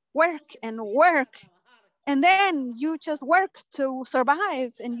must work and work. And then you just work to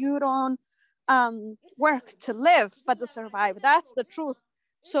survive and you don't work to live, but to survive. That's the truth.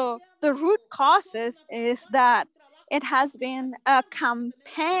 So the root causes is that it has been a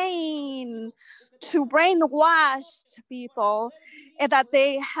campaign to brainwash people that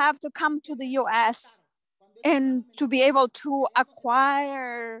they have to come to the US and to be able to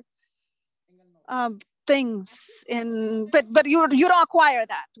acquire things but you don't acquire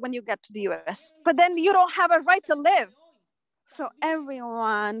that when you get to the US, but then you don't have a right to live. So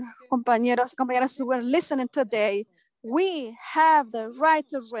everyone, compañeras who are listening today, we have the right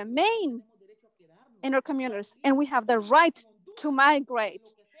to remain in our communities, and we have the right to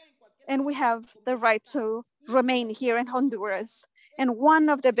migrate, and we have the right to remain here in Honduras. And one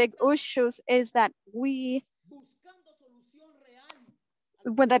of the big issues is that we're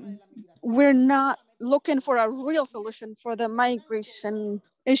not looking for a real solution for the migration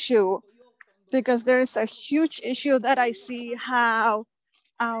issue, because there is a huge issue that I see how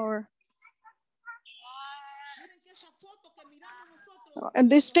our And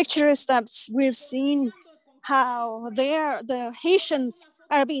this picture is that we're seeing how the Haitians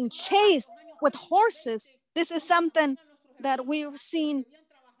are being chased with horses. This is something that we've seen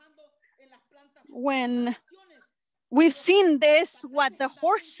when we've seen this, what the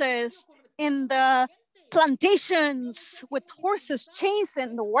horses in the plantations with horses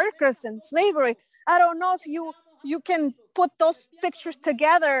chasing the workers in slavery. I don't know if you can put those pictures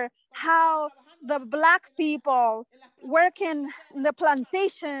together, how the Black people working in the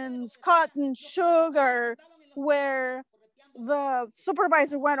plantations, cotton, sugar, where the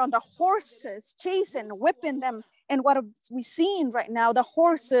supervisor went on the horses, chasing, whipping them. And what we seeing right now, the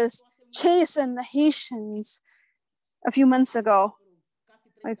horses chasing the Haitians a few months ago.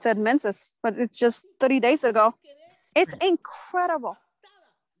 I said months, but it's just 30 days ago. It's incredible.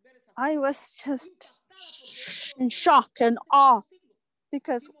 I was just in shock and awe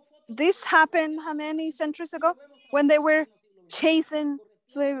because this happened how many centuries ago when they were chasing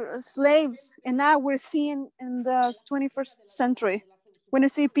slaves, and now we're seeing in the 21st century when you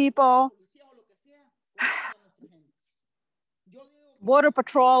see people, border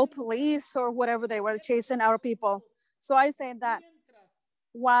patrol, police, or whatever, they were chasing our people. So I say that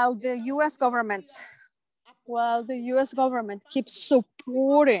while the U.S. government keeps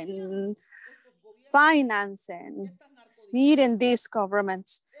supporting, financing, feeding these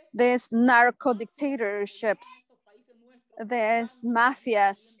governments, these narco dictatorships, these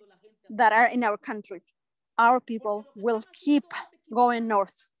mafias that are in our country, our people will keep going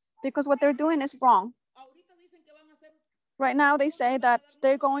north because what they're doing is wrong. Right now, they say that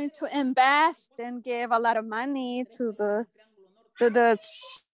they're going to invest and give a lot of money to the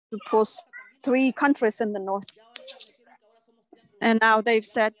supposed 3 countries in the north. And now they've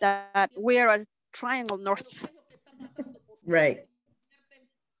said that we're a triangle north. Right.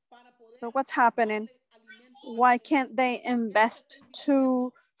 So what's happening? Why can't they invest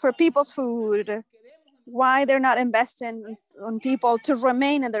for people's food? Why they're not investing on people to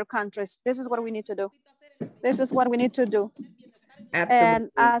remain in their countries? This is what we need to do. This is what we need to do. Absolutely.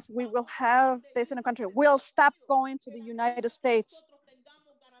 And as we will have this in a country, we'll stop going to the United States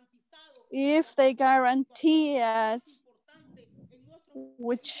if they guarantee us,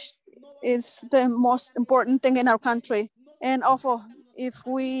 which is the most important thing in our country. And also,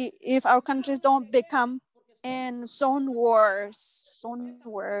 if our countries don't become in zone wars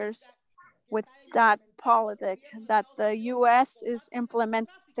with that politic that the US is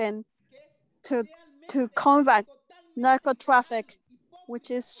implementing to combat narco traffic, which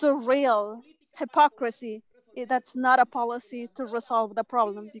is surreal hypocrisy. That's not a policy to resolve the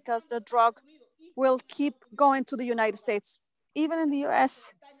problem because the drug will keep going to the United States. Even in the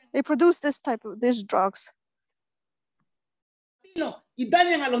US, they produce these drugs.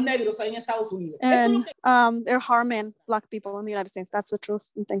 And they're harming Black people in the United States. That's the truth.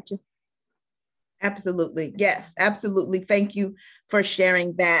 And thank you. Absolutely. Yes, absolutely. Thank you for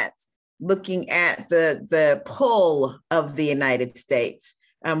sharing that. Looking at the pull of the United States.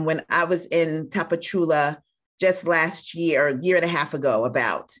 When I was in Tapachula just last year, a year and a half ago,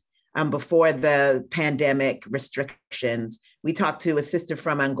 before the pandemic restrictions, we talked to a sister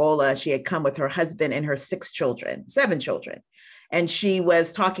from Angola. She had come with her husband and her 7 children. And she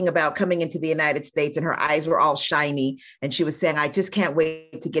was talking about coming into the United States and her eyes were all shiny. And she was saying, I just can't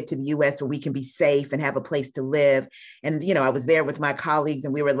wait to get to the US where we can be safe and have a place to live. And, I was there with my colleagues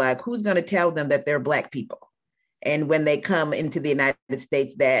and we were like, who's going to tell them that they're Black people? And when they come into the United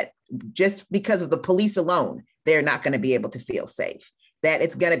States, that just because of the police alone, they're not going to be able to feel safe, that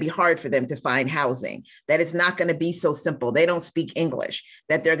it's going to be hard for them to find housing, that it's not going to be so simple. They don't speak English,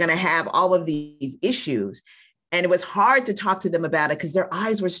 that they're going to have all of these issues. And it was hard to talk to them about it because their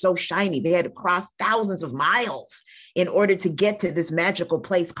eyes were so shiny. They had to cross thousands of miles in order to get to this magical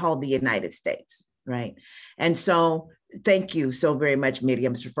place called the United States, right? And so thank you so very much,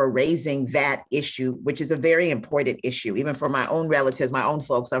 Miriam, for raising that issue, which is a very important issue, even for my own relatives, my own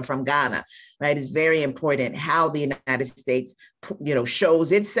folks. I'm from Ghana, right? It's very important how the United States,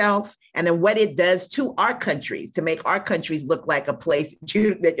 shows itself and then what it does to our countries to make our countries look like a place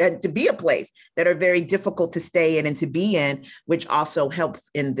to be a place that are very difficult to stay in and to be in, which also helps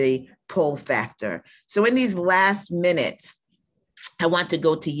in the pull factor. So in these last minutes, I want to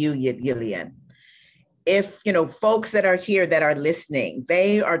go to you, Yillian. If, folks that are here that are listening,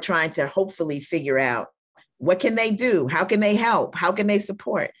 they are trying to hopefully figure out what can they do? How can they help? How can they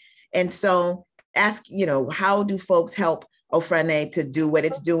support? And so ask, how do folks help OFRANEH to do what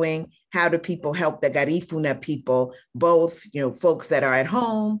it's doing? How do people help the Garifuna people, both, folks that are at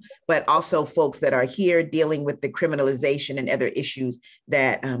home, but also folks that are here dealing with the criminalization and other issues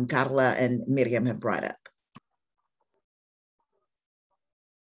that Carla and Miriam have brought up?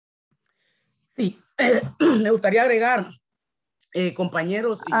 Me gustaría agregar,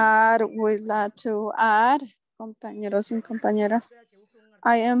 compañeros. I would like to add, compañeros y compañeras,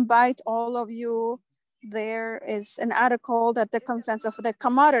 I invite all of you. There is an article that the consensus of the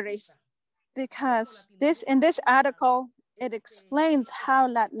commodities, because in this article, it explains how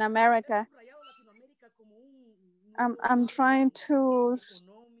Latin America, I'm trying to,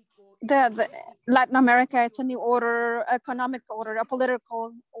 the Latin America, it's a new order, economic order, a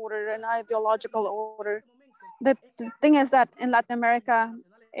political order, an ideological order. The thing is that in Latin America,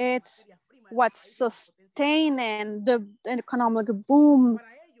 it's what's sustaining the economic boom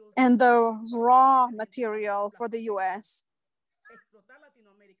and the raw material for the US.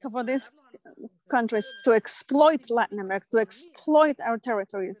 So for these countries to exploit Latin America, to exploit our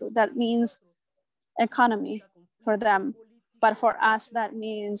territory, that means economy for them. But for us, that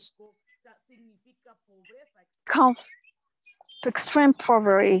means extreme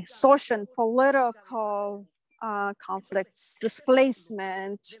poverty, social, political conflicts,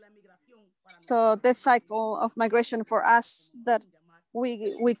 displacement. So this cycle of migration for us, that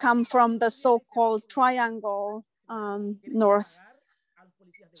we come from the so-called triangle north.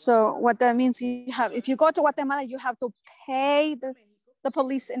 So what that means, if you go to Guatemala, you have to pay the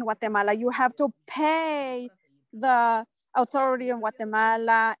police in Guatemala. You have to pay the authority in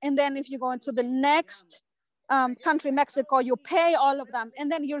Guatemala. And then if you go into the next country, Mexico, you pay all of them.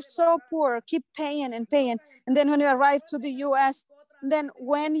 And then you're so poor, keep paying and paying. And then when you arrive to the US, then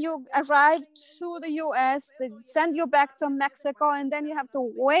when you arrive to the US, they send you back to Mexico, and then you have to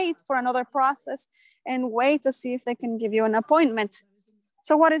wait for another process and wait to see if they can give you an appointment.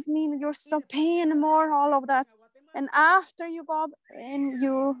 So what does it mean? You're still paying more, all of that. And after you go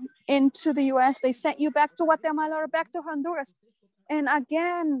into the US, they sent you back to Guatemala or back to Honduras. And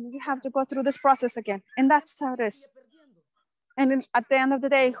again, you have to go through this process again. And that's how it is. And then at the end of the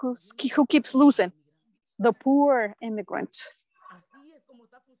day, who keeps losing? The poor immigrant.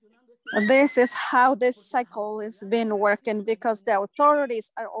 This is how this cycle has been working, because the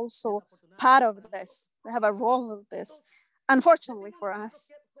authorities are also part of this. They have a role of this, unfortunately for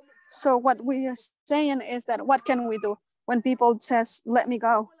us. So what we are saying is that what can we do when people says, let me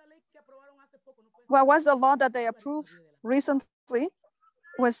go? What was the law that they approved recently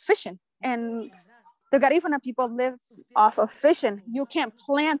was fishing. And the Garifuna people live off of fishing. You can't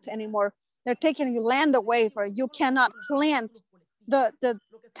plant anymore. They're taking your land away for you cannot plant. The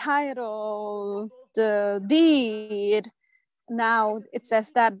title, the deed, now it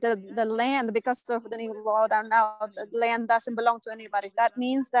says that the land, because of the new law, that now the land doesn't belong to anybody. That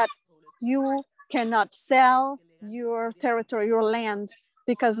means that you cannot sell your territory, your land,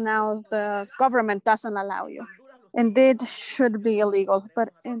 because now the government doesn't allow you. And it should be illegal.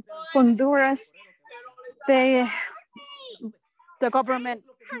 But in Honduras, the government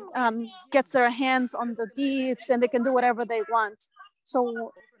gets their hands on the deeds and they can do whatever they want.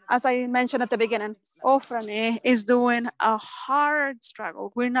 So as I mentioned at the beginning, OFRANEH is doing a hard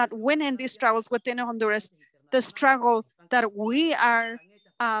struggle. We're not winning these struggles within Honduras. The struggle that we are,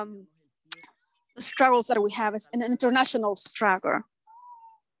 the struggles that we have is an international struggle.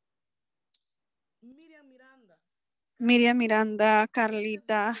 Miriam Miranda,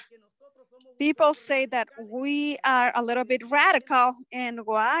 Carlita. People say that we are a little bit radical. And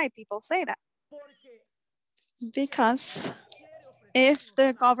why people say that? Because if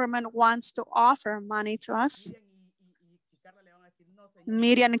the government wants to offer money to us,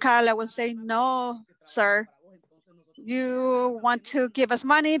 Miriam and Carla will say, no, sir. You want to give us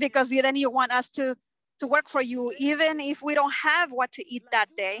money because then you want us to work for you, even if we don't have what to eat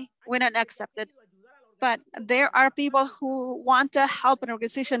that day. We're not accepted. But there are people who want to help an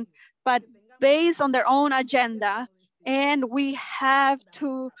organization, but based on their own agenda, and we have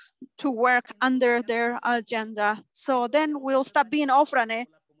to work under their agenda. So then we'll stop being OFRANEH,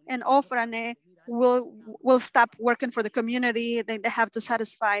 and OFRANEH will stop working for the community. They have to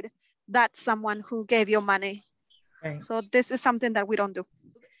satisfy that someone who gave you money. Right. So this is something that we don't do.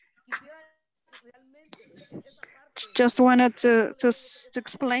 Just wanted to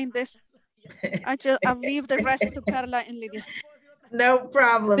explain this. I'll leave the rest to Carla and Lydia. No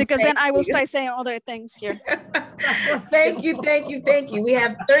problem. Because then I will start saying other things here. Thank you. We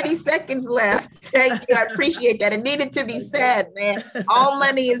have 30 seconds left. Thank you. I appreciate that. It needed to be said, man. All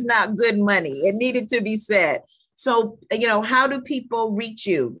money is not good money. It needed to be said. So, how do people reach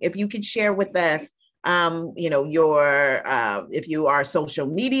you? If you could share with us, if you are social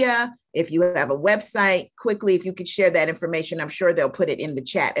media, if you have a website, quickly, if you could share that information, I'm sure they'll put it in the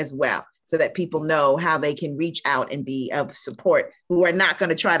chat as well, so that people know how they can reach out and be of support, who are not going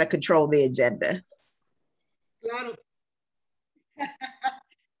to try to control the agenda. Claro.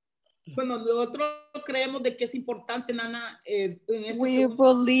 Bueno, nosotros creemos de que es importante, Nana. We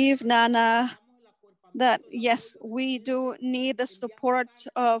believe, Nana, that yes, we do need the support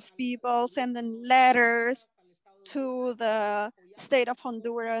of people sending letters to the state of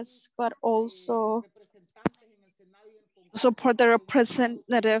Honduras, but also support the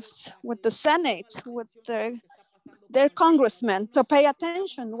representatives with the Senate, with their congressmen, to pay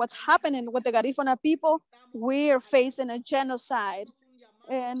attention what's happening with the Garifuna people. We are facing a genocide,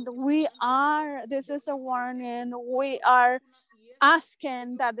 and this is a warning, we are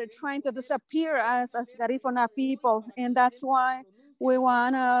asking that they're trying to disappear us as Garifuna people, and that's why we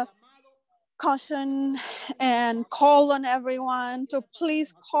want to caution and call on everyone to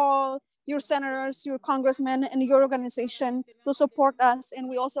please call your senators, your congressmen, and your organization to support us. And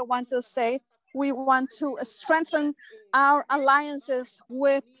we also want to say we want to strengthen our alliances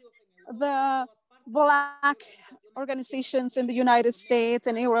with the Black organizations in the United States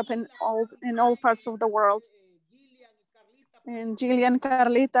and Europe and in all parts of the world. And Yillian,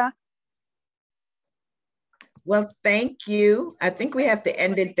 Carlita. Well, thank you. I think we have to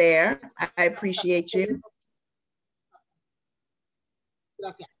end it there. I appreciate you.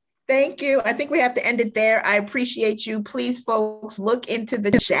 Gracias. Thank you. I think we have to end it there. I appreciate you. Please, folks, look into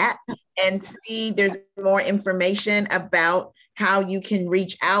the chat and see there's more information about how you can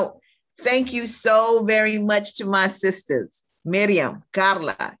reach out. Thank you so very much to my sisters, Miriam,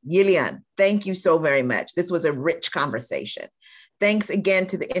 Carla, Yillian. Thank you so very much. This was a rich conversation. Thanks again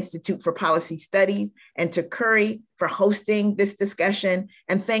to the Institute for Policy Studies and to Curry for hosting this discussion.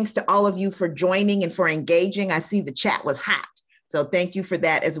 And thanks to all of you for joining and for engaging. I see the chat was hot. So thank you for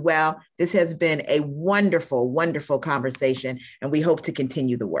that as well. This has been a wonderful, wonderful conversation, and we hope to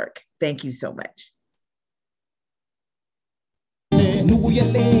continue the work. Thank you so much.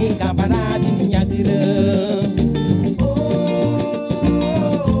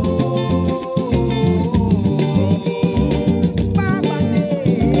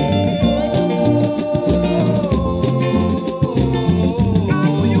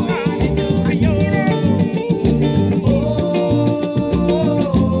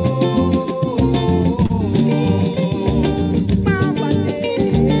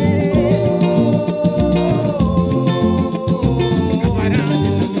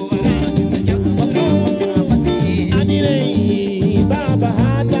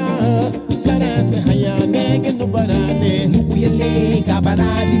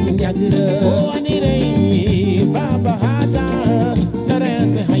 Oh,